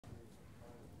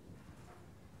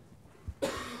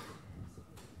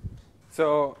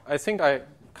So I think I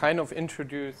kind of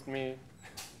introduced me.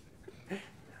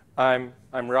 I'm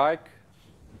Reyk.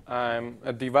 I'm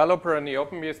a developer in the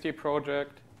OpenBSD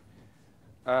project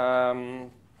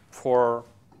for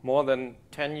more than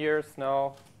 10 years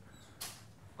now.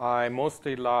 I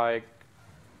mostly like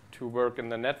to work in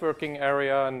the networking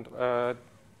area, and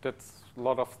that's a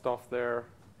lot of stuff there.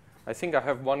 I think I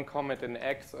have one commit in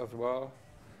X as well.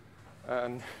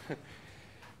 And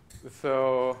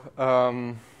so,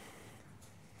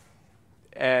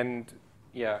 and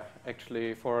yeah,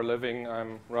 actually for a living,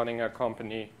 I'm running a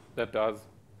company that does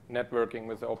networking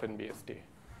with OpenBSD.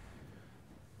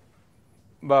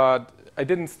 But I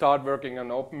didn't start working on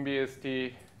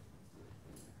OpenBSD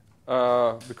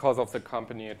because of the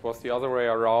company. It was the other way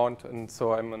around, and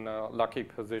so I'm in a lucky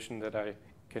position that I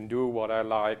can do what I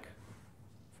like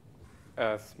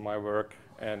as my work.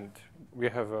 And we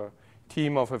have a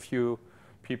team of a few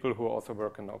people who also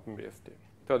work on OpenBSD.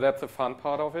 So that's a fun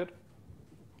part of it.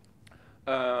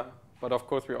 But of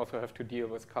course, we also have to deal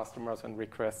with customers and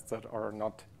requests that are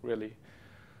not really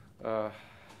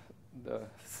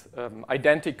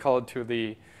identical to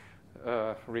the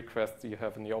requests you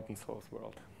have in the open source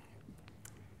world.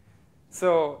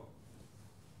 So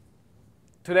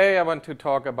today I want to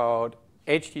talk about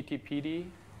HTTPD.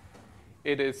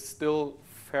 It is still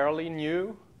fairly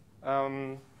new.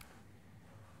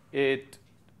 It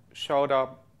showed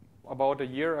up about a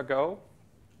year ago.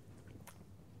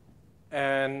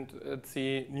 And it's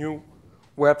the new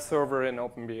web server in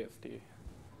OpenBSD.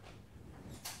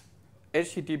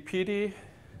 HTTPD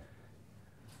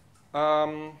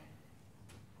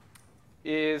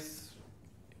is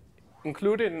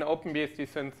included in OpenBSD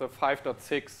since the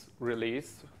 5.6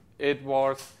 release. It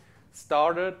was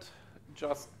started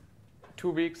just 2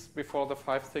 weeks before the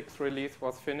 5.6 release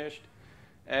was finished,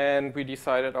 and we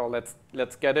decided, oh,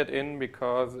 let's get it in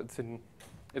because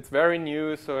it's very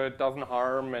new, so it doesn't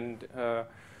harm, and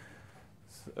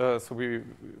so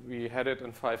we had it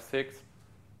in 5.6,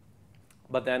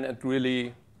 but then it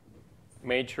really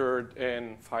matured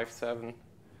in 5.7,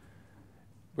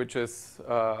 which is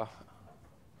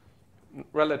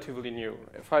relatively new.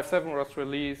 5.7 was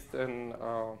released in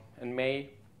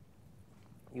May.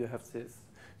 You have this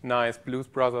nice Blues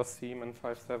Brothers theme in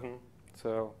 5.7.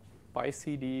 So buy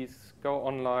CDs, go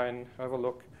online, have a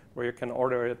look where you can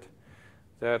order it.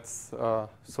 That's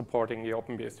supporting the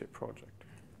OpenBSD project.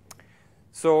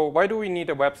 So why do we need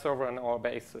a web server in our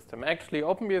base system? Actually,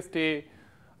 OpenBSD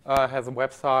has a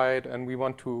website, and we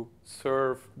want to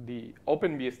serve the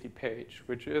OpenBSD page,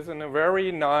 which is in a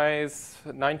very nice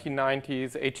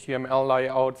 1990s HTML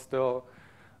layout still.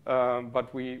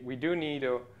 But we do need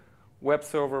a web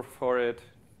server for it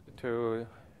to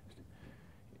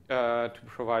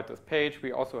provide this page.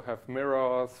 We also have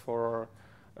mirrors for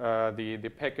the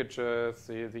packages,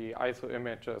 the ISO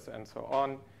images, and so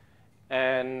on.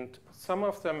 And some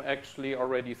of them actually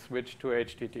already switched to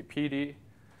HTTPD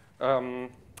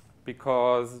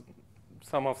because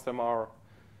some of them are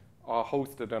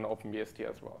hosted on OpenBSD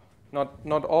as well.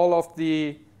 Not all of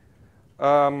the,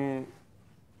 hang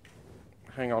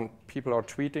on, people are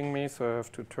tweeting me, so I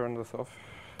have to turn this off.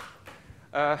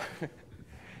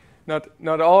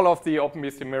 Not all of the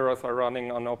OpenBSD mirrors are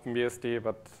running on OpenBSD,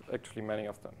 but actually many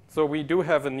of them. So we do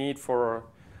have a need for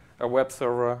a web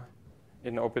server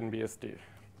in OpenBSD.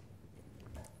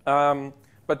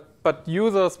 But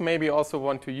users maybe also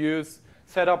want to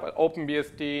set up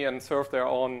OpenBSD and serve their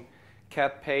own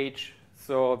cat page,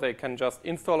 so they can just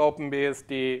install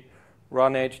OpenBSD,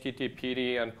 run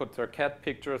HTTPD, and put their cat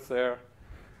pictures there.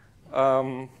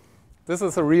 This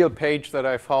is a real page that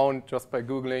I found just by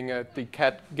Googling it, the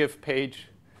cat GIF page.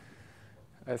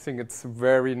 I think it's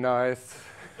very nice.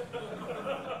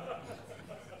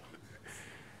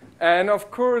 And of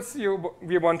course,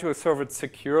 we want to serve it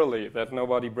securely, that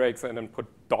nobody breaks in and put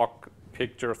dog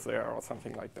pictures there or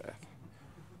something like that.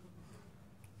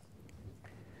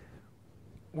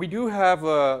 We do have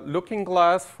a looking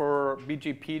glass for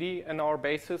BGPD in our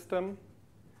base system.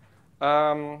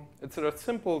 It's a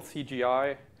simple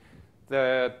CGI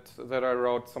that I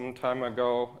wrote some time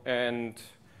ago, and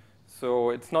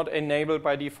so it's not enabled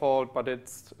by default, but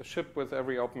it's shipped with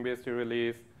every OpenBSD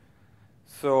release.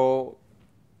 So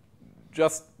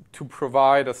just to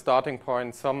provide a starting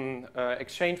point, some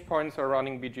exchange points are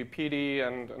running BGPD,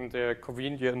 and they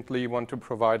conveniently want to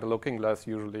provide a looking glass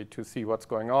usually to see what's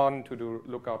going on, to do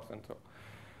lookups and so.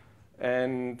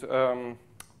 And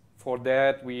for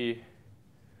that, we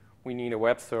need a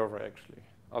web server actually.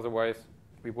 Otherwise,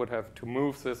 we would have to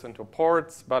move this into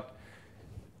ports, but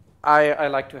I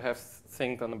like to have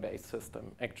things on the base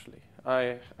system, actually.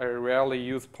 I rarely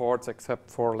use ports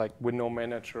except for like window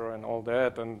manager and all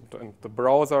that and the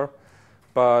browser.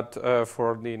 But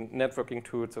for the networking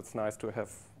tools, it's nice to have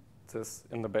this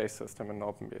in the base system in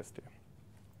OpenBSD.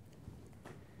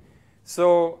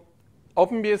 So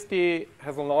OpenBSD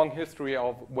has a long history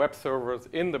of web servers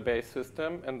in the base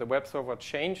system, and the web server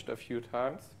changed a few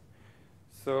times.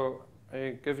 So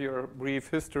I give you a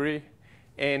brief history.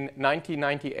 In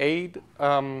 1998,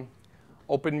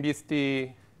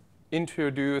 OpenBSD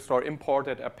introduced or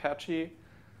imported Apache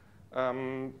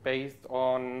based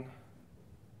on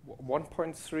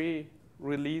 1.3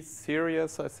 release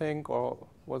series, I think, or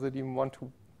was it even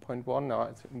 1.2.1? No,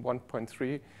 it's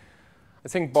 1.3. I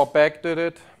think Bob Beck did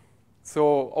it.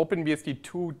 So OpenBSD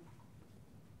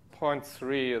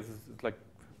 2.3 is like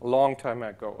a long time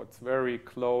ago. It's very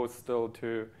close still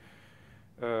to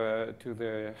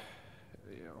the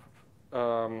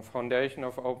foundation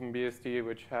of OpenBSD,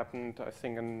 which happened, I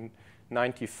think, in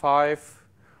 '95.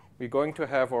 We're going to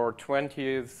have our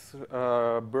 20th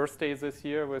birthday this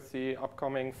year with the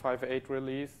upcoming 5.8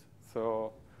 release.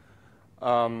 So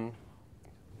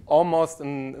almost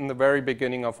in the very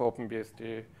beginning of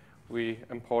OpenBSD, we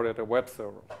imported a web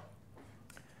server.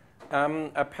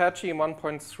 Apache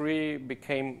 1.3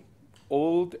 became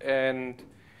old, and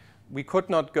we could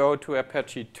not go to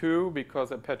Apache 2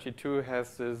 because Apache 2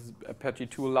 has this Apache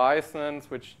 2 license,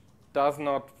 which does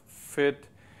not fit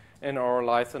in our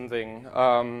licensing.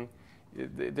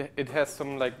 It has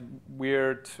some like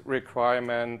weird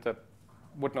requirement that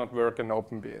would not work in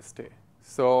OpenBSD.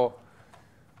 So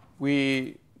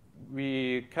we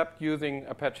kept using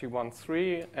Apache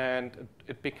 1.3, and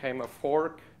it became a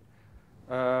fork.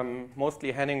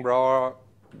 Mostly Henning Brauer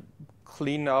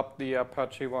cleaned up the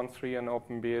Apache 1.3 and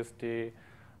OpenBSD.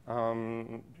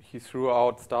 He threw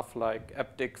out stuff like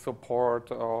AppDict support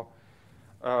or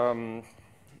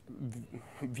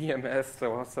VMS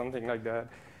or something like that.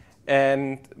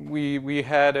 And we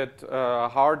had it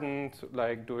hardened,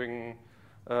 like doing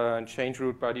change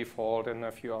root by default and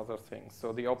a few other things.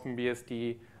 So the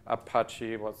OpenBSD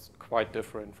Apache was quite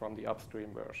different from the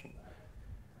upstream version.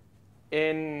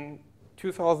 In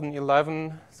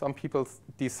 2011, some people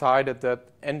decided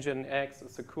that nginx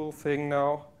is a cool thing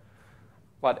now,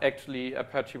 but actually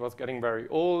Apache was getting very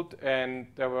old, and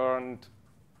there weren't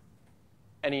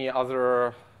any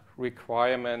other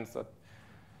requirements that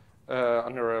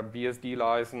under a BSD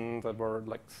license that were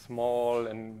like small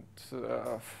and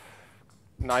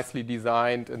nicely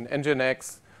designed, and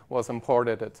nginx was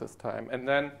imported at this time. And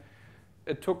then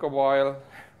it took a while,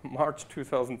 March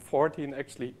 2014,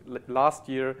 actually last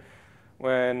year,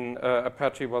 when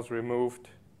Apache was removed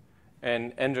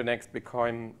and nginx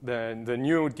became the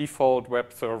new default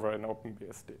web server in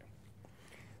OpenBSD.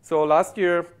 So last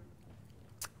year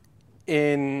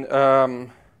in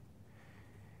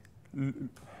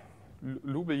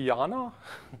Ljubljana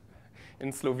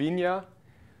in Slovenia,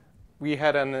 we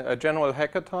had a general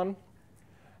hackathon.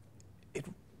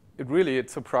 It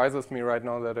surprises me right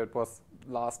now that it was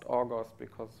last August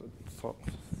because it's so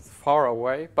far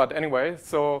away. But anyway,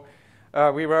 so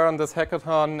we were on this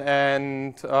hackathon,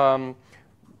 and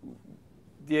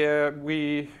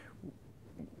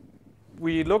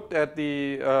we looked at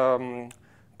the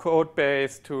code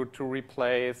base to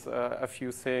replace a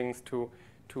few things to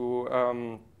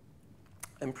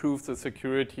improve the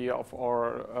security of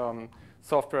our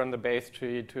software in the base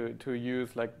tree, to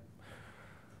use like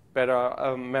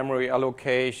better memory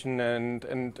allocation and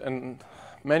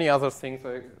many other things.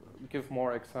 I give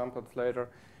more examples later.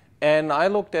 And I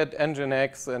looked at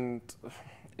nginx, and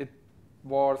it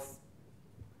was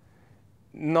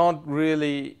not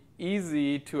really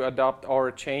easy to adapt our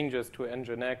changes to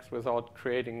nginx without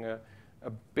creating a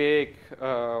big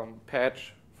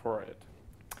patch for it.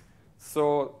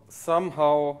 So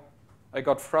somehow I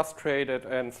got frustrated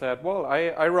and said, well,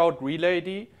 I wrote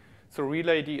relayd. So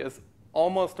relayd is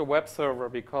almost a web server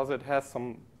because it has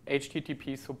some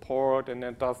HTTP support, and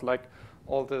it does like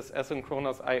all this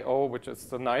asynchronous I/O, which is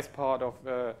the nice part of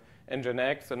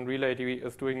nginx, and relayd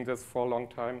is doing this for a long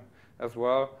time as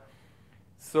well.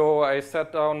 So I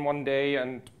sat down one day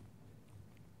and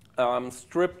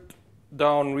stripped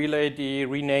down relayd,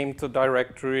 renamed the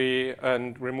directory,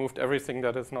 and removed everything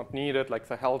that is not needed, like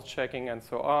the health checking and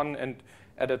so on, and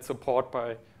added support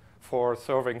for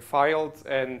serving files.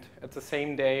 And at the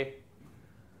same day,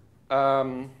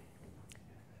 I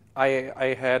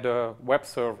had a web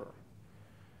server.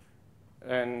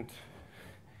 And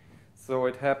so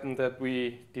it happened that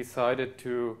we decided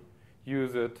to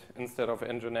use it instead of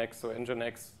nginx. So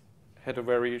nginx had a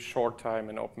very short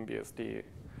time in OpenBSD,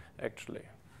 actually.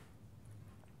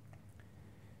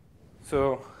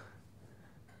 So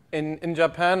in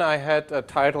Japan, I had a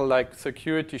title like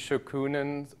Security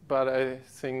Shokunin, but I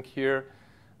think here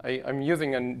I'm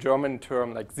using a German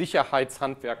term like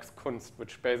Sicherheitshandwerkskunst,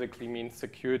 which basically means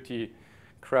security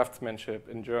craftsmanship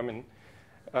in German.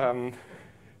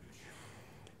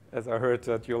 As I heard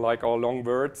that you like all long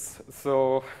words.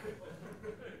 So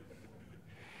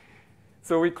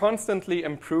we constantly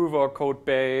improve our code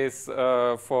base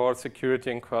for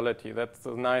security and quality. That's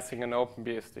the nice thing in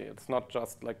OpenBSD. It's not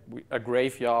just like a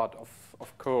graveyard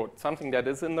of code. Something that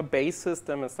is in the base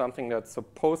system is something that's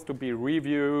supposed to be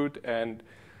reviewed and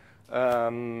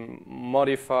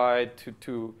modified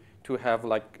to have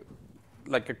like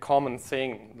a common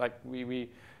thing. Like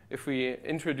if we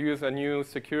introduce a new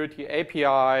security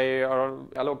API or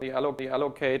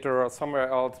allocator or somewhere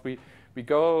else, we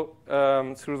go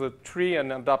through the tree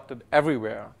and adopt it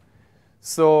everywhere.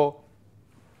 So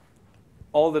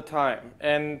all the time.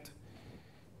 And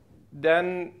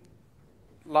then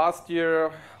last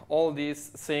year, all these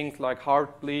things like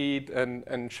Heartbleed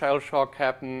and shell shock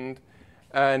happened.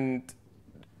 And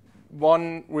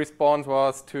one response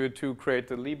was to create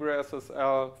the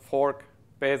LibreSSL fork,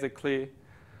 basically.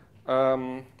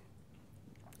 I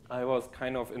was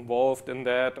kind of involved in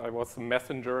that. I was the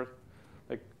messenger.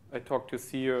 Like I talked to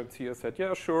CEO, and CEO said,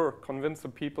 "Yeah, sure, convince the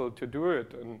people to do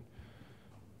it," and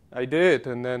I did.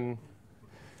 And then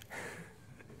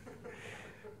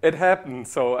it happened.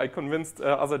 So I convinced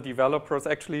other developers.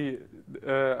 Actually,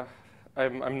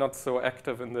 I'm not so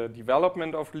active in the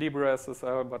development of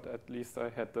LibreSSL, but at least I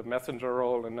had the messenger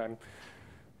role, and I'm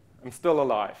still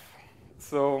alive.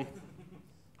 So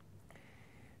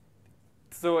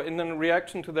in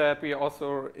reaction to that, we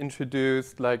also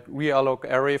introduced like realloc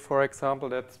array, for example.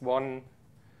 That's one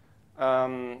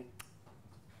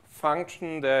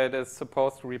function that is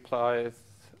supposed to replace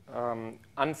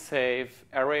unsafe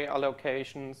array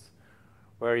allocations,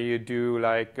 where you do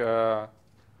like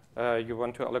you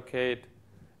want to allocate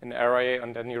an array,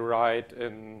 and then you write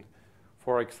in,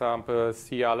 for example,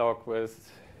 calloc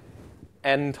with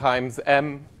n times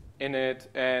m in it,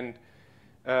 and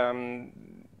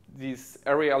these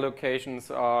array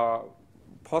allocations are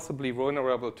possibly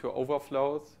vulnerable to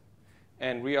overflows.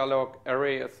 And realloc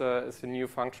array is a new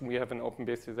function we have in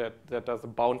OpenBSD that does a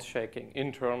bounce shaking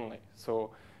internally.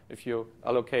 So if you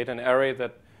allocate an array,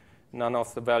 that none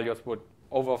of the values would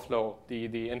overflow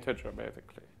the integer,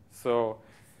 basically. So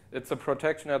it's a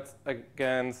protection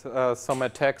against some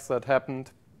attacks that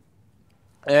happened.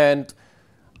 And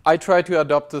I try to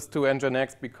adopt this to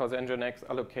nginx because nginx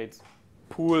allocates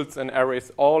pools and arrays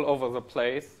all over the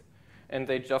place, and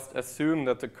they just assume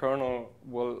that the kernel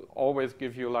will always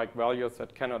give you like values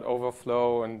that cannot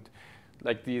overflow, and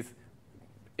like these,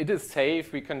 it is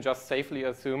safe. We can just safely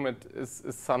assume it is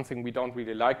something we don't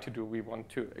really like to do. We want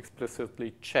to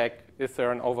explicitly check, is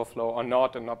there an overflow or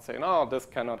not, and not say, no, this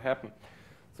cannot happen.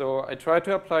 So I tried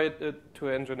to apply it to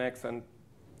nginx, and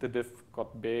the diff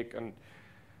got big, and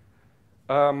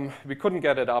we couldn't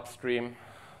get it upstream.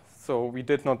 So we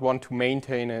did not want to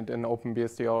maintain it in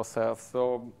OpenBSD ourselves.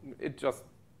 So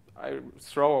I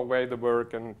throw away the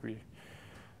work, and we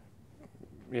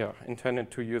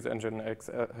intended to use nginx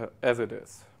as it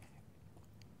is.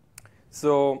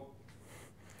 So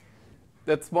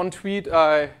that's one tweet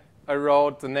I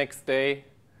wrote the next day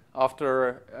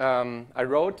after I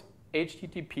wrote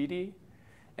HTTPD,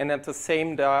 and at the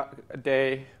same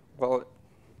day, well,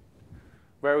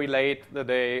 very late the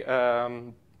day,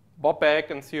 Bob Beck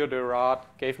and Theodore Rath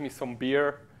gave me some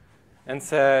beer and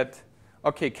said,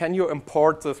 okay, can you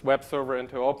import this web server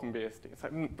into OpenBSD?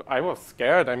 So I was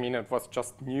scared. I mean, it was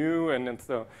just new, and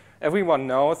everyone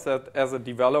knows that as a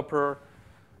developer,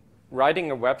 writing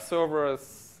a web server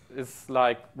is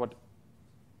like what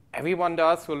everyone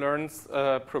does who learns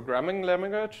a programming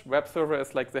language. Web server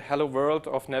is like the hello world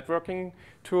of networking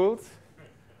tools.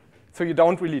 So you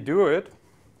don't really do it.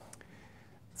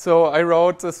 So I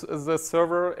wrote this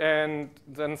server, and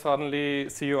then suddenly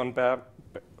CEO and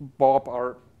Bob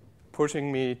are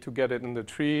pushing me to get it in the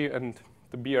tree, and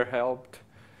the beer helped.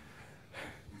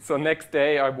 So next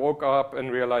day I woke up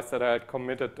and realized that I had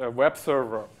committed a web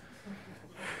server.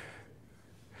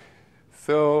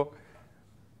 So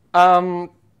in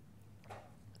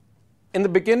the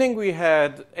beginning we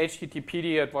had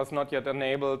HTTPD. It was not yet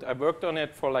enabled. I worked on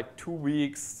it for like 2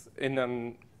 weeks in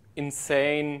an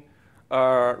insane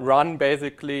run,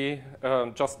 basically,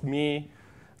 just me.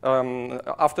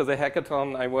 After the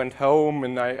hackathon, I went home,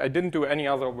 and I didn't do any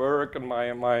other work, and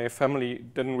my family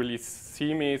didn't really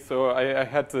see me. So I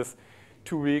had this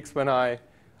 2 weeks when I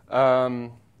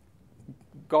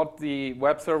got the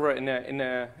web server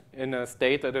in a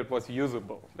state that it was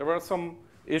usable. There were some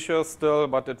issues still,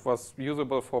 but it was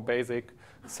usable for basic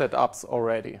setups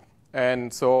already.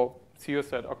 And so CEO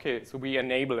said, okay, so we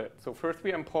enable it. So first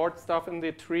we import stuff in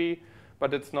the tree,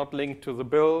 but it's not linked to the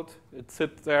build. It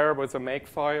sits there with a make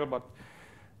file, but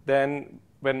then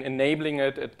when enabling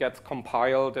it, it gets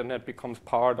compiled and it becomes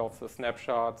part of the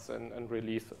snapshots and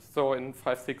releases. So in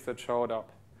 5.6 it showed up,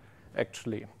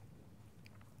 actually.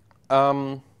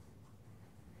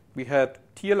 We had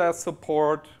TLS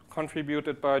support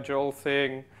contributed by Joel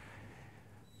Singh.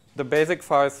 The basic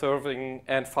file serving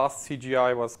and fast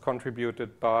CGI was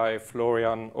contributed by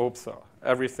Florian Obser.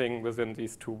 Everything within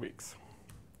these 2 weeks.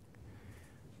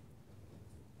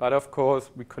 But of course,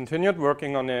 we continued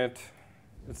working on it.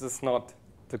 This is not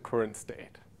the current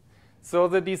state. So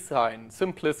the design,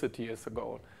 simplicity is the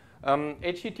goal.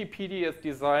 HTTPD is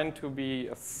designed to be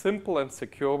a simple and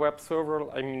secure web server.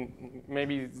 I mean,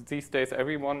 maybe these days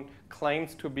everyone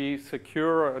claims to be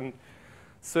secure and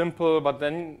simple, but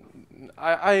then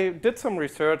I did some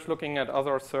research looking at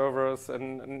other servers,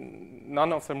 and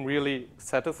none of them really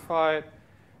satisfied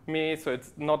me. So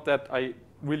it's not that I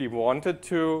really wanted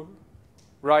to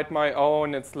write my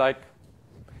own. It's like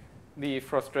the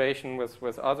frustration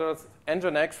with others.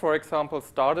 nginx, for example,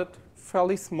 started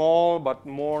fairly small, but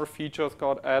more features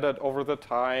got added over the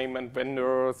time, and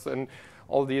vendors and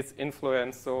all these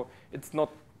influence. So it's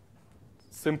not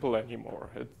simple anymore.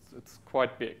 It's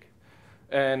quite big.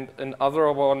 And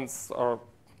other ones are,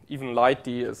 even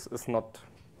Light-D is not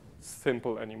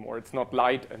simple anymore. It's not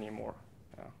light anymore.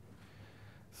 Yeah.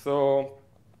 So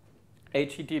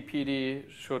HTTPD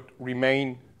should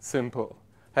remain simple.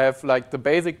 Have like the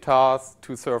basic tasks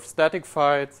to serve static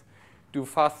files, do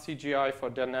fast CGI for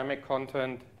dynamic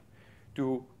content,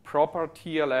 do proper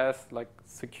TLS like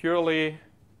securely,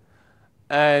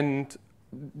 and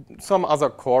some other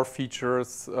core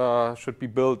features should be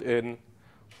built in.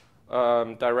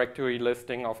 Directory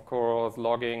listing, of course,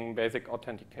 logging, basic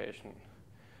authentication.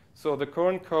 So the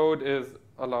current code is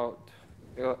allowed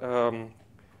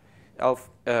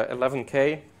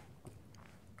 11K.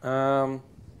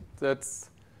 That's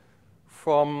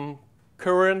from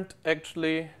current,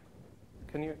 actually.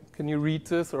 Can you read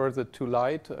this, or is it too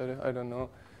light? I don't know.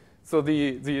 So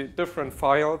the different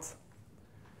files,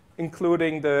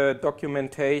 including the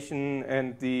documentation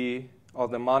and the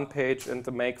man page and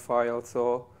the make file.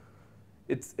 So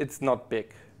it's not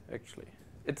big, actually.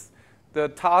 The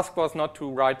task was not to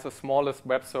write the smallest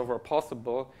web server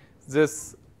possible.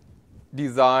 This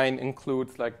design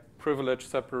includes like privilege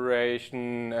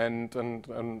separation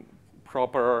and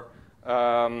proper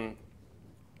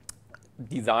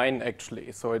design,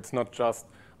 actually. So it's not just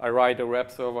I write a web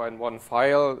server in one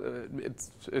file.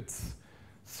 It's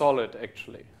solid,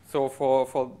 actually. So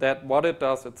for that, what it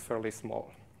does, it's fairly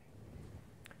small.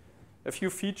 A few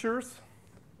features.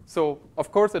 So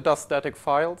of course, it does static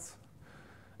files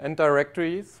and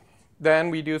directories. Then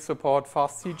we do support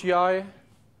fast CGI.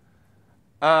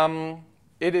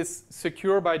 It is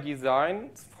secure by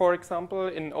design. For example,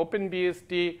 in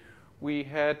OpenBSD, we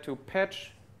had to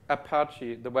patch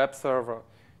Apache, the web server,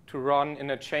 to run in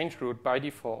a change root by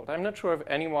default. I'm not sure if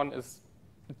anyone is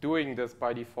doing this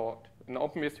by default. In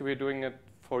OpenBSD, we're doing it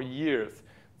for years.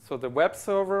 So the web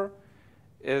server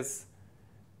is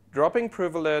dropping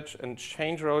privilege and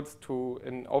change routes to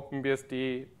an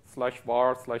OpenBSD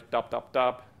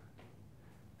 /var/dub.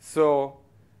 So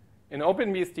in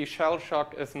OpenBSD, shell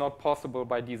shock is not possible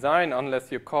by design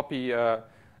unless you copy a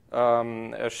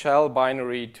shell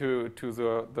binary to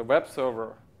the web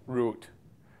server root.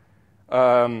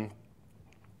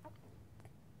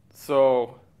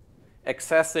 So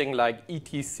accessing like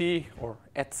etc or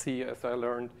etc, as I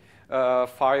learned,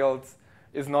 files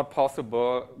is not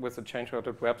possible with a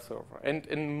change-routed web server. And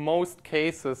in most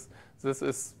cases, this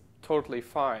is totally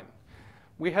fine.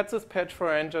 We had this patch for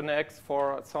nginx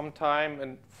for some time,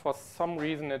 and for some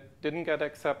reason it didn't get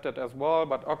accepted as well,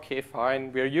 but okay,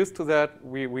 fine. We're used to that.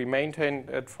 We maintained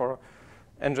it for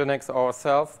nginx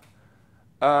ourselves.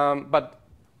 But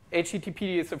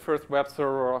HTTPD is the first web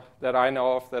server that I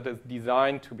know of that is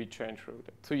designed to be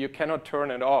change-routed. So you cannot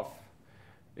turn it off.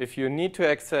 If you need to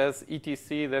access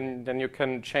etc, then you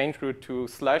can change route to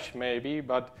 / maybe,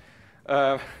 but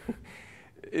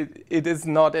it is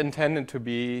not intended to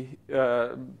be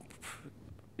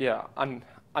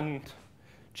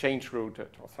change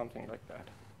routed or something like that.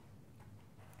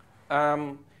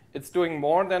 It's doing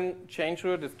more than change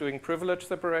root. It's doing privilege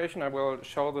separation. I will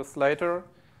show this later.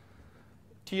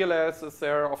 TLS is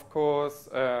there, of course,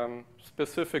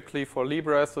 specifically for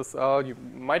LibreSSL. You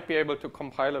might be able to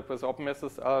compile it with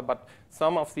OpenSSL, but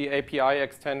some of the API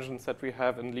extensions that we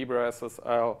have in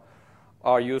LibreSSL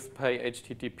are used by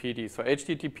HTTPD. So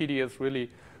HTTPD is really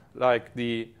like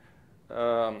the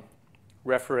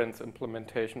reference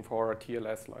implementation for our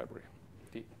TLS library.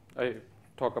 I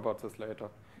talk about this later.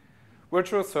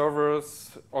 Virtual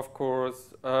servers, of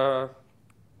course,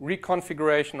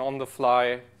 reconfiguration on the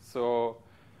fly, so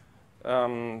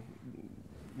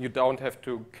you don't have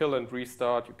to kill and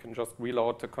restart. You can just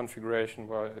reload the configuration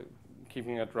by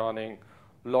keeping it running.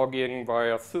 Logging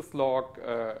via syslog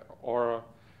or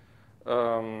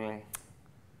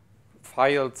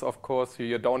files, of course.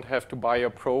 You don't have to buy a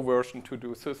pro version to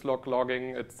do syslog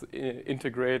logging. It's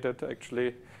integrated,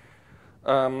 actually.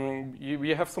 We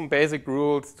have some basic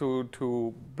rules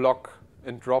to block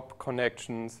and drop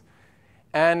connections.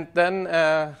 And then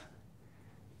a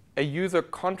user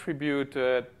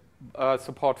contributed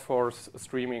support for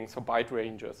streaming, so byte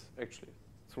ranges, actually.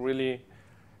 It's a really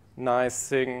nice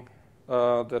thing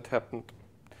that happened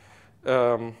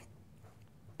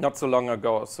not so long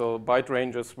ago. So byte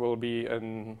ranges will be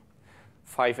in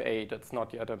 5.8. It's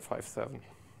not yet in 5.7.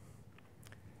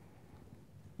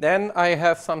 Then I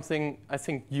have something, I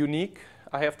think, unique.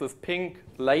 I have this pink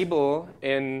label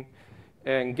in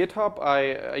GitHub.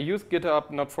 I use GitHub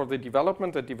not for the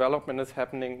development. The development is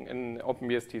happening in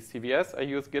OpenBSD's CVS. I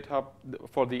use GitHub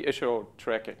for the issue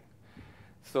tracking.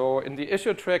 So in the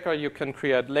issue tracker, you can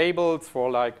create labels for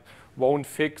like won't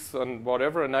fix and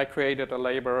whatever. And I created a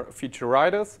label feature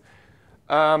writers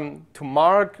to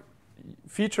mark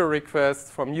feature requests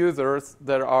from users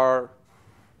that are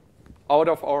out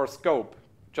of our scope,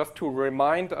 just to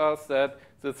remind us that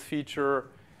this feature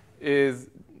is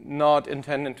not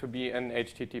intended to be an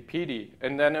HTTPD.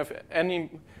 And then if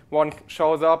anyone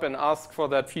shows up and asks for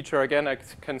that feature again, I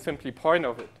can simply point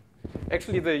of it.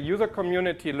 Actually, the user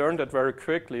community learned it very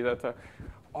quickly that,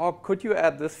 oh, could you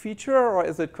add this feature, or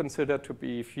is it considered to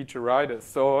be feature writers?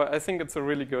 So I think it's a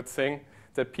really good thing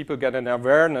that people get an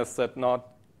awareness that not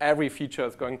every feature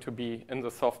is going to be in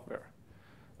the software.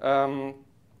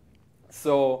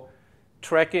 So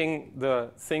tracking the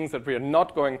things that we are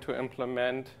not going to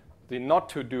implement, the not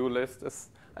to-do list, is,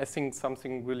 I think,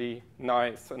 something really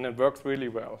nice, and it works really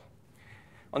well.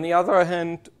 On the other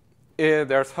hand,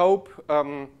 there's hope.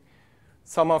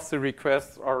 Some of the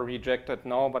requests are rejected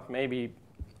now, but maybe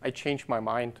I change my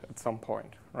mind at some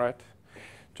point, right?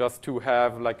 Just to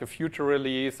have like a future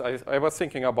release. I was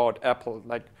thinking about Apple,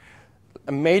 like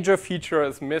a major feature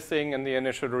is missing in the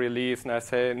initial release, and I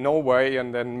say, no way,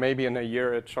 and then maybe in a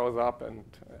year it shows up and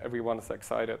everyone is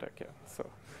excited again. So.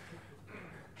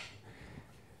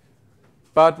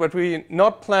 But what we're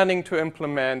not planning to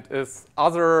implement is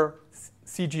other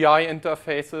CGI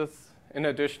interfaces in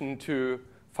addition to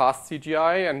fast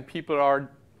CGI, and people are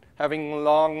having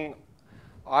long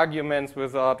arguments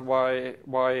with that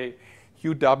why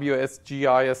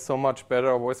UWSGI is so much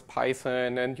better with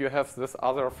Python, and you have this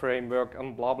other framework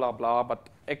and blah, blah, blah. But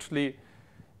actually,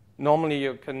 normally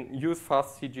you can use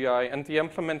fast CGI, and the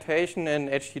implementation in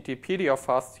HTTPD of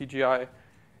fast CGI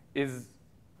is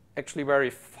actually very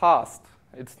fast.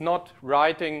 It's not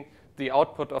writing the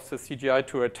output of the CGI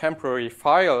to a temporary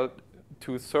file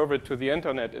to serve it to the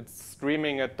internet. It's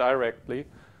streaming it directly.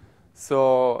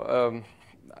 So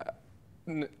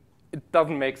it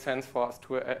doesn't make sense for us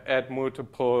to add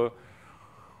multiple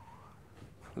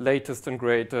latest and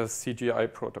greatest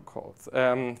CGI protocols.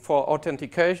 For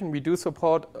authentication, we do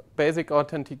support basic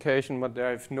authentication, but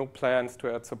there are no plans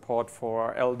to add support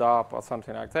for LDAP or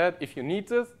something like that. If you need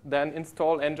this, then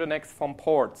install nginx from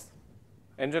ports.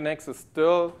 nginx is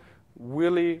still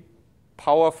really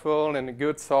powerful and a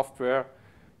good software.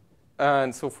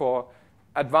 And so for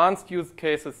advanced use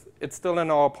cases, it's still in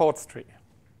our ports tree.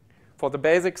 For the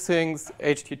basic things,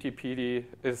 HTTPD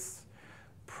is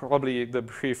probably the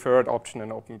preferred option in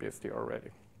OpenBSD already.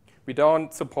 We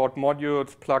don't support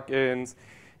modules, plugins,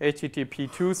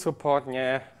 HTTP2 support,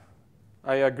 yeah,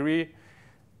 I agree.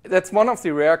 That's one of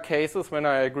the rare cases when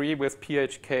I agree with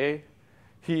PHK.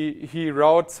 He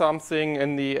wrote something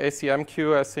in the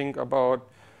ACMQ, I think, about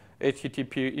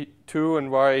HTTP2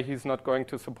 and why he's not going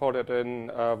to support it in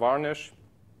Varnish.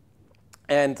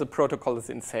 And the protocol is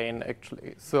insane,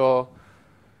 actually. So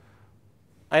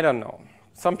I don't know.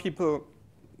 Some people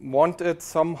want it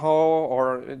somehow,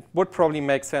 or it would probably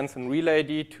make sense in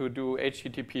RelayD to do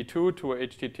HTTP2 to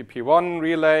HTTP1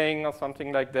 relaying or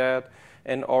something like that.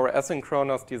 And our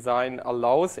asynchronous design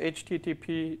allows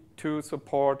HTTP2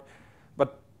 support,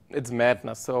 but it's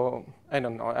madness. So I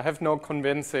don't know. I have no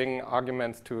convincing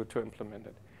arguments to implement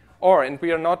it. And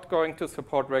we are not going to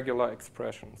support regular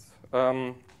expressions.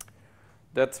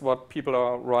 That's what people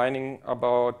are writing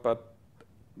about, but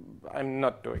I'm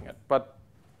not doing it. But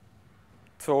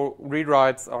so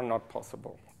rewrites are not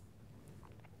possible.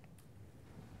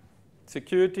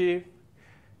 Security,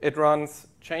 It runs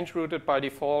change-rooted by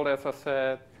default, as I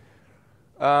said.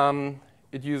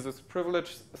 It uses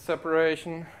privilege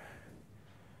separation.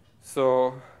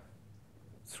 So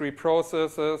 3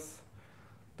 processes,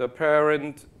 the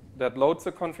parent that loads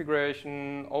the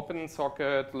configuration, opens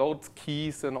socket, loads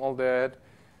keys and all that.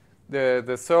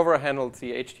 The server handles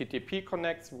the HTTP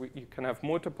connects. You can have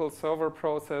multiple server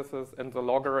processes, and the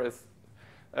logger is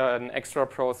an extra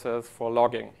process for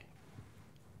logging.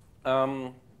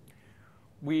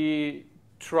 We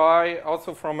try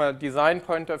also from a design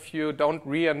point of view, don't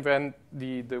reinvent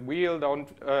the wheel, don't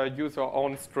use our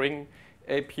own string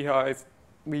APIs.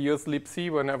 We use libc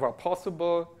whenever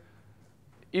possible.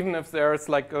 Even if there's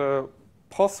like a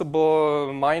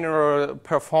possible minor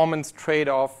performance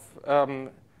trade-off,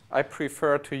 I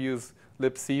prefer to use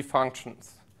libc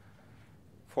functions.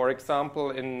 For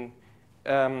example, in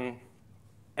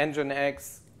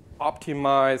nginx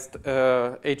optimized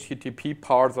HTTP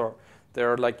parser,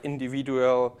 there are like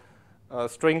individual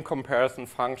string comparison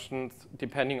functions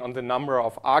depending on the number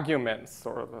of arguments.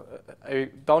 Or I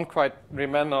don't quite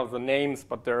remember the names,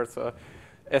 but there's a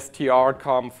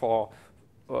strcom for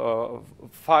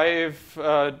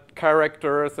 5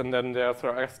 characters, and then there's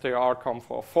a strcom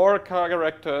for 4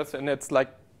 characters, and it's like,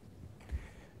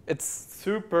 it's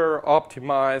super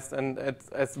optimized and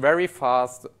it's very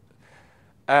fast.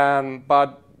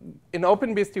 But in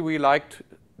OpenBSD, we like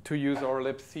to use our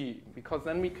libc, because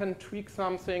then we can tweak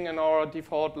something in our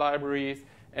default libraries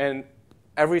and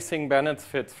everything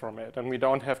benefits from it, and we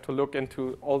don't have to look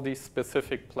into all these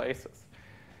specific places.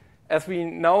 As we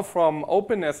know from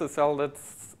OpenSSL,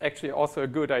 that's actually also a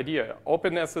good idea.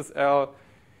 OpenSSL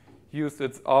used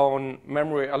its own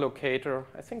memory allocator.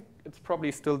 I think it's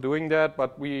probably still doing that,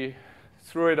 but we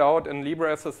threw it out in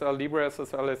LibreSSL.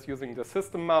 LibreSSL is using the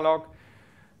system malloc.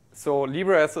 So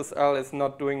LibreSSL is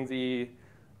not doing the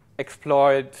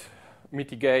exploit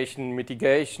mitigation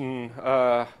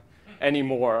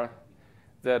anymore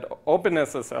that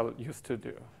OpenSSL used to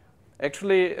do.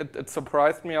 Actually, it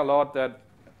surprised me a lot that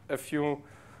a few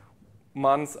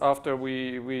months after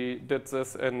we did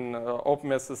this in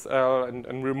OpenSSL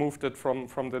and removed it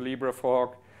from the Libre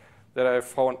fork, that I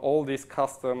found all these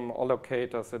custom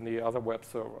allocators in the other web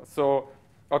servers. So,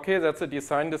 okay, that's a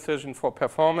design decision for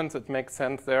performance. It makes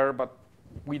sense there, but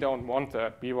we don't want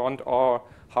that. We want our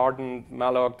hardened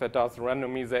malloc that does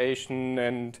randomization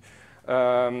and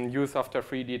use after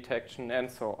free detection and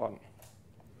so on.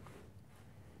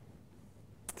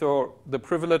 So the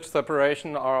privilege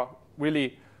separation are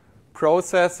really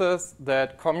processes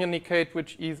that communicate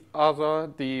with each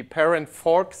other. The parent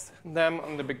forks them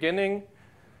in the beginning,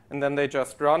 and then they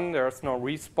just run. There's no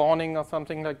respawning or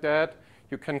something like that.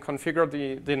 You can configure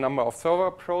the number of server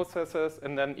processes,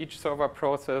 and then each server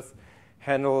process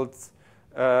handles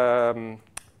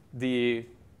the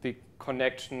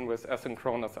connection with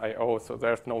asynchronous I/O, so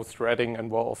there's no threading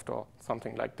involved or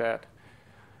something like that.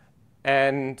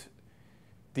 And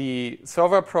the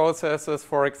server processes,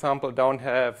 for example, don't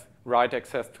have write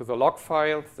access to the log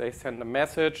files. They send a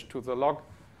message to the log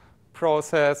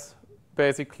process.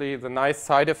 Basically, the nice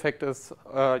side effect is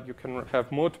you can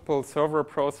have multiple server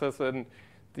processes, and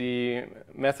the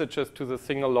messages to the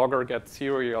single logger get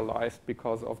serialized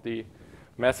because of the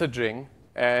messaging,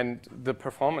 and the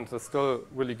performance is still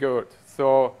really good.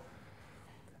 So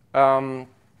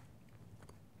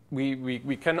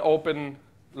we can open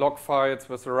log files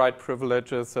with the right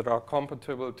privileges that are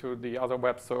compatible to the other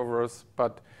web servers,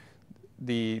 but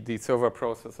the server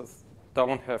processes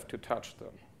don't have to touch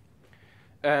them.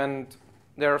 And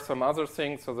there are some other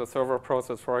things. So the server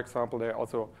process, for example, they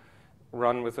also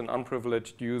run with an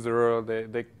unprivileged user.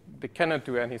 They cannot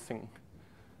do anything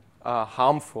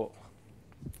harmful.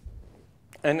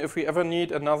 And if we ever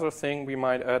need another thing, we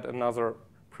might add another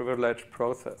privileged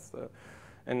process.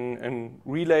 In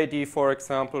RelayD, for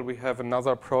example, we have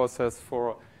another process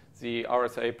for the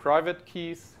RSA private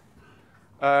keys.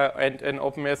 And in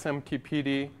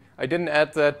OpenSMTPD, I didn't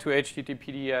add that to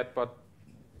HTTPD yet, but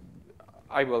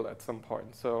I will at some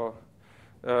point. So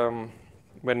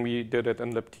when we did it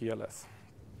in libTLS.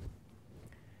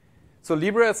 So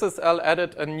LibreSSL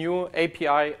added a new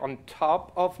API on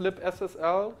top of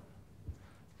libSSL.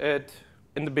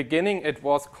 In the beginning, it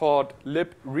was called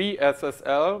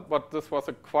libReSSL, but this was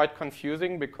quite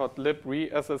confusing because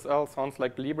libReSSL sounds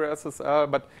like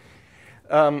LibreSSL,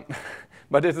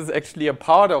 but it is actually a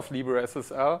part of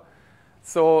LibreSSL.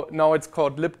 So now it's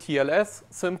called libTLS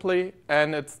simply,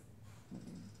 and it's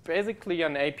basically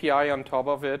an API on top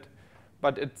of it,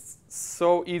 but it's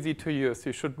so easy to use.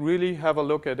 You should really have a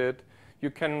look at it.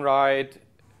 You can write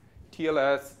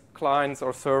TLS clients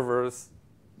or servers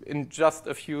in just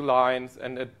a few lines,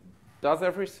 and it does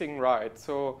everything right.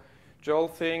 So Joel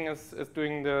Thing is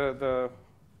doing the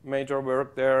major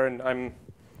work there, and I'm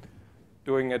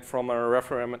doing it from a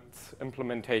reference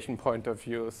implementation point of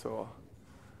view. So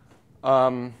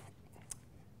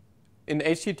in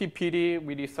HTTPD,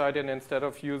 we decided instead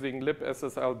of using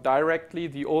libSSL directly,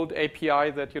 the old API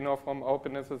that you know from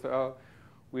OpenSSL,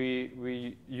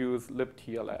 we use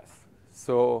libTLS.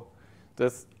 So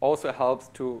this also helps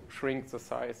to shrink the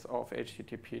size of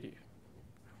HTTPD.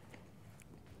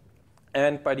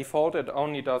 And by default, it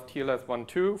only does TLS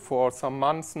 1.2 for some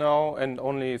months now, and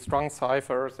only strong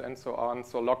ciphers and so on.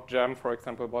 So logjam, for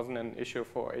example, wasn't an issue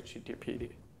for HTTPD.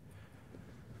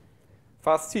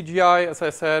 Fast CGI, as I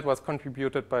said, was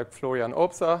contributed by Florian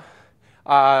Obser,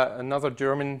 another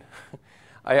German.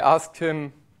 I asked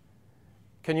him,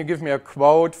 can you give me a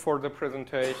quote for the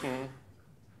presentation?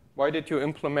 Why did you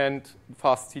implement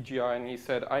fast CGI? And he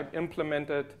said, I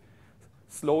implemented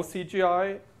slow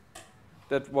CGI.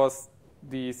 That was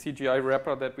the CGI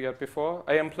wrapper that we had before.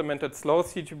 I implemented slow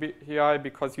CGI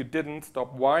because you didn't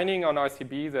stop whining on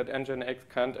RCB that nginx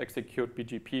can't execute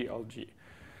BGP LG.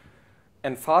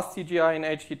 And fast CGI in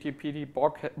HTTPD,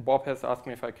 Bob has asked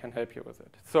me if I can help you with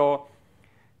it. So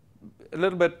a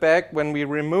little bit back, when we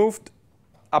removed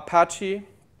Apache,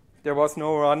 there was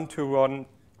no run to run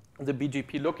the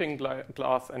BGP looking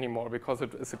glass anymore because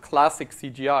it is a classic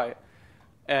CGI.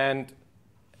 And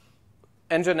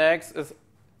nginx is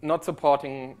not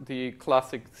supporting the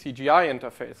classic CGI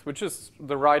interface, which is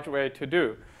the right way to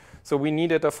do. So we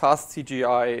needed a fast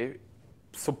CGI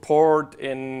support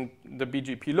in the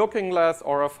BGP looking glass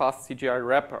or a fast CGI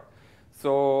wrapper.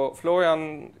 So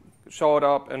Florian showed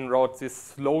up and wrote this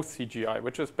slow CGI,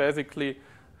 which is basically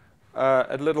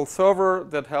a little server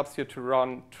that helps you to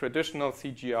run traditional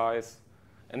CGIs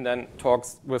and then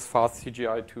talks with fast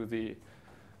CGI to the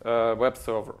web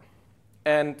server.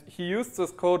 And he used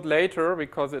this code later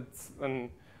because it's a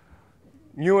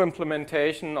new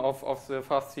implementation of the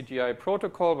fast CGI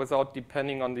protocol without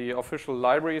depending on the official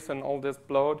libraries and all this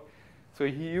bloat. So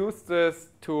he used this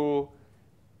to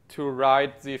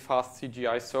write the fast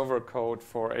CGI server code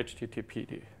for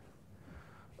HTTPD,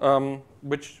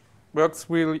 which works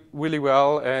really, really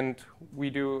well. And we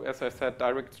do, as I said,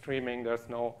 direct streaming. There's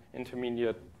no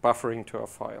intermediate buffering to a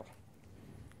file.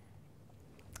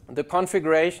 The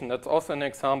configuration, that's also an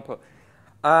example.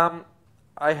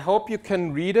 I hope you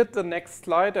can read it, the next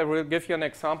slide. I will give you an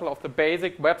example of the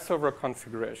basic web server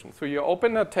configuration. So you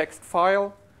open a text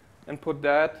file and put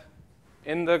that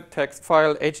in the text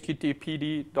file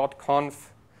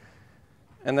httpd.conf,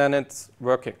 and then it's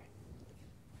working.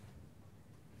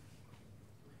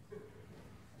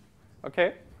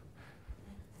 OK?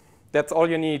 That's all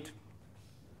you need.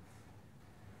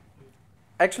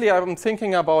 Actually, I'm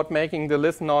thinking about making the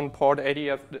listen on port 80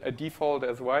 as a default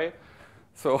as well.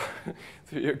 So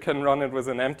you can run it with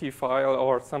an empty file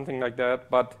or something like that.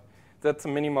 But that's a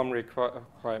minimum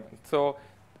requirement. So,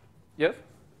 yes?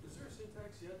 Is there a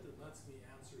syntax yet that lets me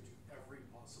answer to every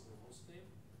possible host name?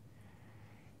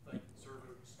 Like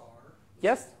server star?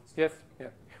 Yes, yes, yeah.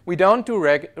 We don't do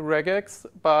regex,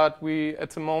 but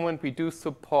at the moment we do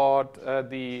support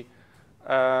the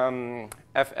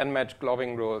fnmatch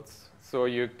globbing rules. So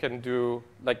you can do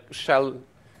like shell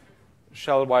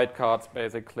wildcards,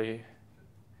 basically.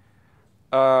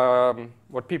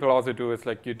 What people also do is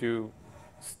like you do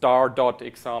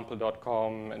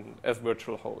star.example.com and as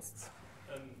virtual hosts.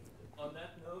 On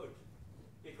that note,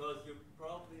 because you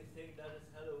probably think that is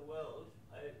hello world,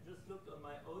 I just looked on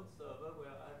my own server where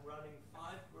I'm running 5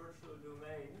 virtual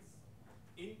domains,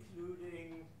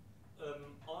 including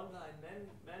online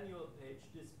manual page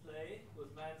display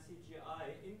with man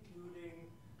CGI, including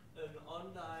an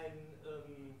online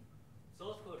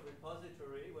source code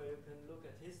repository where you can look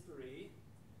at history.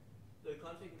 The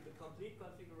complete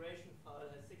configuration file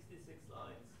has 66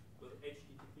 lines with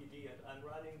HTTPD, and I'm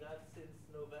running that since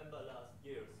November last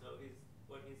year. So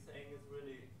what he's saying is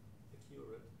really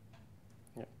accurate.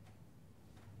 Yeah.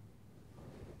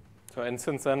 So and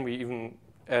since then we even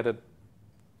added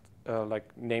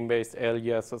like name-based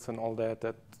aliases and all that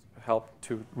helped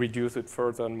to reduce it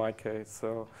further in my case.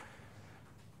 So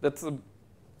that's a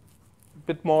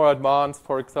bit more advanced.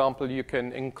 For example, you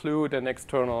can include an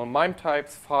external MIME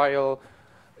types file.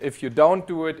 If you don't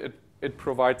do it, it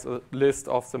provides a list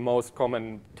of the most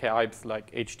common types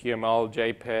like HTML,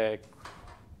 JPEG,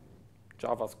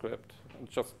 JavaScript.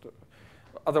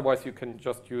 Otherwise, you can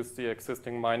just use the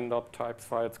existing MIME types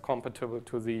files compatible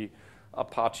to the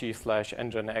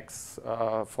Apache/nginx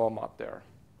format there.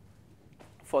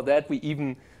 For that, we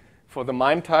even For the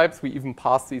MIME types, we even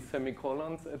pass these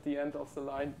semicolons at the end of the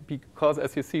line because,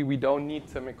 as you see, we don't need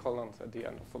semicolons at the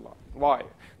end of the line. Why?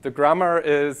 The grammar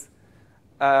is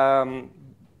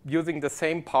using the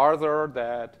same parser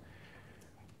that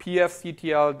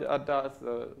pfctl does,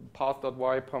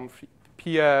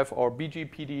 path.ypump-pf or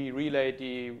bgpd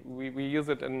relay-d. We use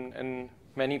it in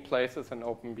many places in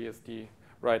OpenBSD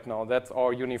right now. That's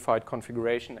our unified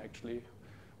configuration, actually.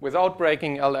 Without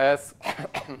breaking ls,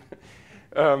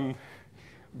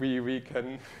 we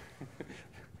can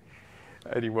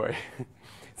anyway.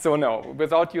 So no,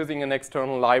 without using an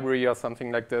external library or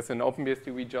something like this, in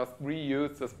OpenBSD we just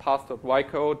reuse this path.y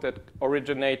code that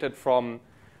originated from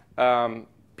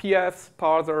pf's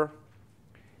parser,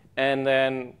 and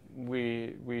then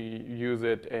we use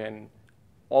it in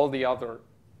all the other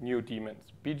new daemons,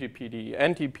 bgpd,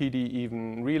 ntpd,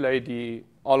 even relay-d,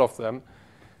 all of them.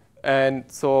 And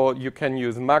so you can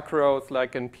use macros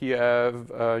like in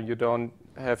pf. You don't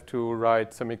have to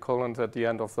write semicolons at the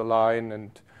end of the line,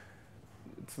 and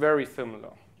it's very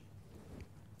similar.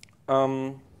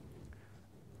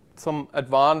 Some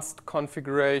advanced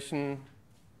configuration.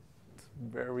 It's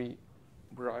very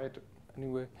bright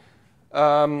anyway.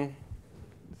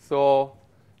 So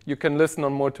you can listen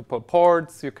on multiple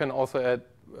ports. You can also add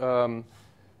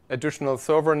additional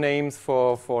server names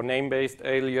for name-based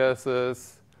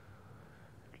aliases.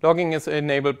 Logging is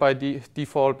enabled by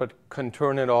default, but can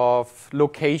turn it off.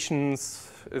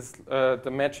 Locations is the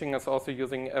matching is also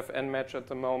using fnmatch at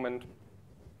the moment.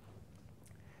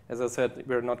 As I said,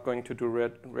 we're not going to do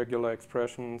regular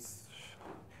expressions.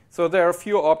 So there are a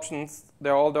few options.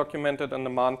 They're all documented on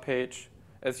the man page.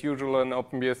 As usual in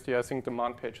OpenBSD, I think the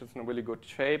man page is in a really good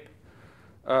shape,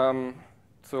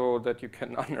 so that you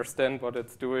can understand what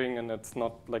it's doing, and it's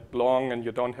not like long, and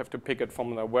you don't have to pick it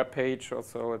from the web page or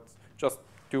so. It's just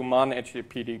do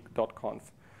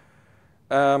man-httpd.conf.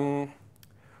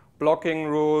 Blocking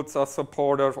rules are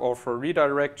supported, or for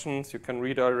redirections, you can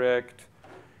redirect,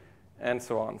 and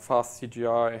so on. Fast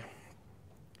CGI,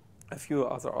 a few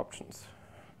other options.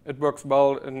 It works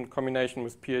well in combination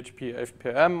with PHP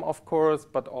FPM, of course,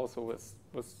 but also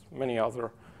with many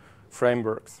other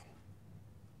frameworks.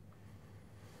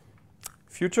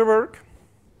 Future work.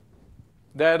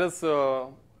 That is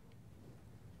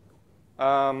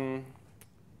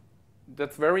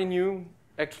that's very new,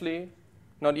 actually.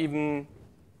 Not even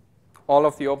all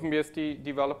of the OpenBSD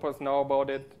developers know about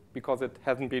it because it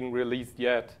hasn't been released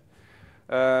yet.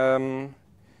 CEO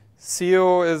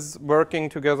is working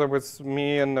together with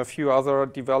me and a few other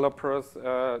developers.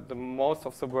 The most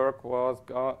of the work was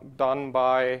done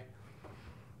by, I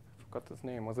forgot his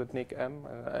name, was it Nick M?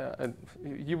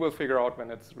 You will figure out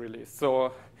when it's released.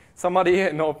 So somebody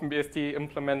in OpenBSD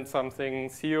implements something,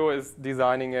 CEO is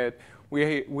designing it.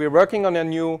 We're working on a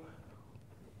new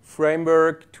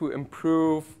framework to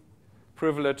improve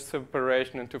privilege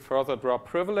separation and to further drop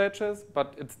privileges,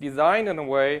 but it's designed in a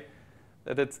way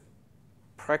that it's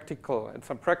practical. It's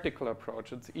a practical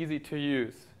approach. It's easy to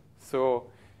use.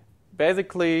 So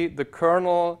basically, the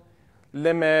kernel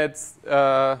limits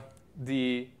the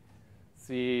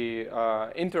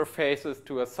interfaces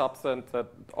to a subset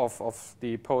of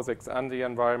the POSIX and the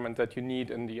environment that you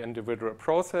need in the individual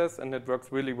process, and it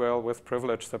works really well with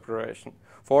privilege separation.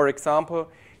 For example,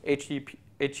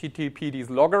 HTTPD's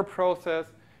logger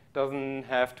process doesn't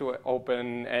have to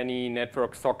open any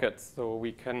network sockets, so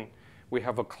we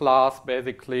have a class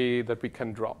basically that we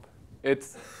can drop.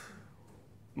 It's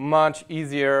much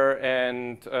easier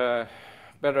and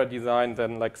better designed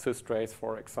than like systrace,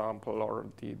 for example, or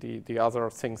the other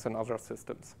things in other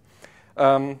systems.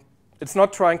 It's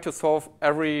not trying to solve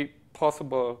every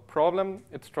possible problem.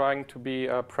 It's trying to be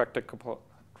a practical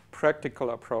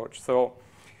approach. So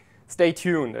stay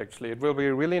tuned, actually. It will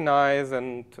be really nice,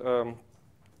 and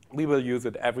we will use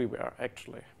it everywhere,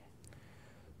 actually.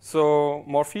 So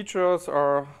more features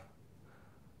are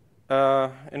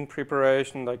in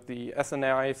preparation, like the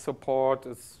SNI support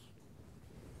is,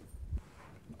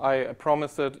 I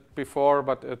promised it before,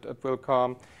 but it will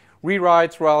come.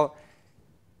 Rewrites, well,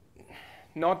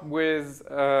 not with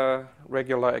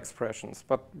regular expressions,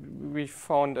 but we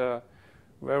found a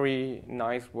very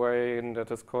nice way, and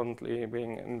that is currently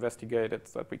being investigated,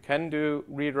 that we can do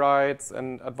rewrites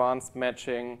and advanced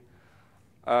matching,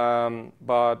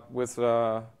 but with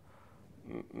a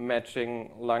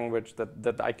matching language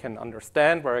that I can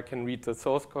understand, where I can read the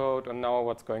source code and know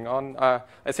what's going on. I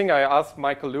think I asked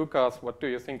Michael Lucas, what do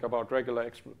you think about regular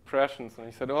expressions? And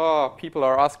he said, oh, people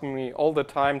are asking me all the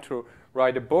time to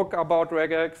write a book about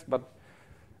regex, but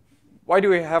why do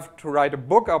we have to write a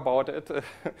book about it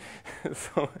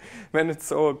so when it's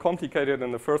so complicated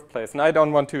in the first place? And I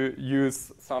don't want to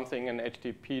use something in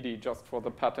HTTPD just for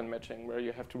the pattern matching where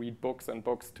you have to read books and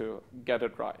books to get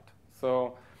it right.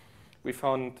 So we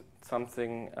found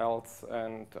something else,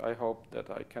 and I hope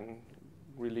that I can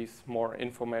release more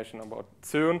information about it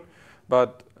soon.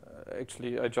 But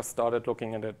actually, I just started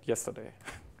looking at it yesterday.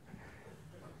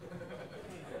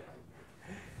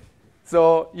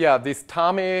 So yeah, this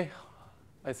tame,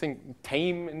 I think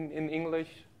tame in English.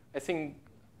 I think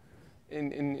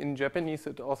in Japanese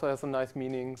it also has a nice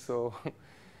meaning. So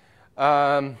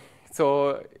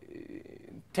so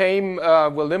tame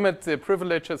will limit the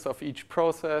privileges of each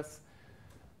process.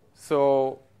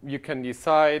 So you can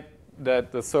decide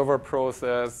that the server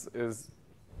process is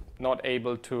not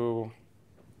able to,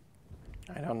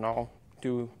 I don't know,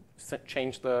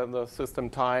 change the system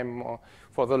time, or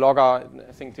for the logger,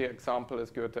 I think the example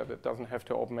is good that it doesn't have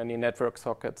to open any network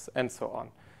sockets and so on.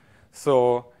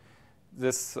 So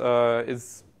this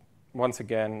is, once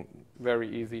again, very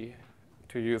easy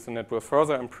to use, and it will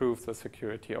further improve the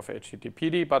security of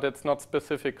HTTPD, but it's not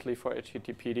specifically for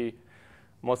HTTPD.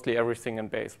 Mostly everything in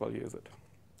base will use it.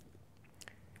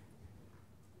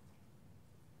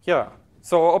 Yeah,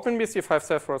 so OpenBSD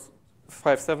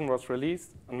 5.7 was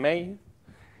released in May.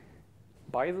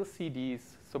 Buy the CDs,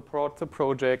 support the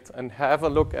project, and have a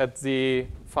look at the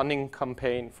funding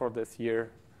campaign for this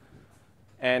year.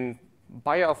 And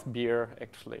buy us beer,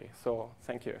 actually. So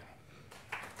thank you.